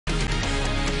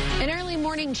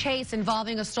Morning chase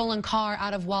involving a stolen car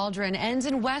out of Waldron ends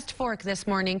in West Fork this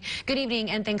morning. Good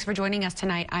evening and thanks for joining us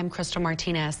tonight. I'm Crystal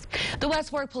Martinez. The West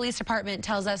Fork Police Department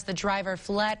tells us the driver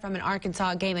fled from an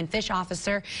Arkansas Game and Fish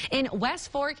officer in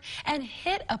West Fork and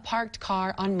hit a parked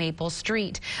car on Maple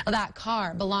Street. That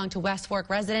car belonged to West Fork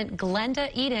resident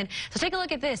Glenda Eden. So take a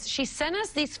look at this. She sent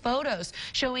us these photos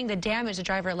showing the damage the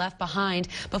driver left behind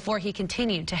before he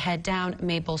continued to head down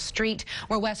Maple Street,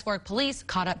 where West Fork police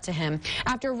caught up to him.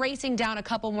 After racing down a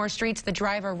couple more streets, the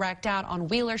driver wrecked out on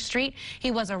Wheeler Street.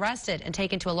 He was arrested and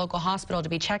taken to a local hospital to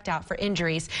be checked out for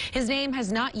injuries. His name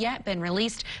has not yet been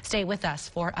released. Stay with us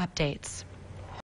for updates.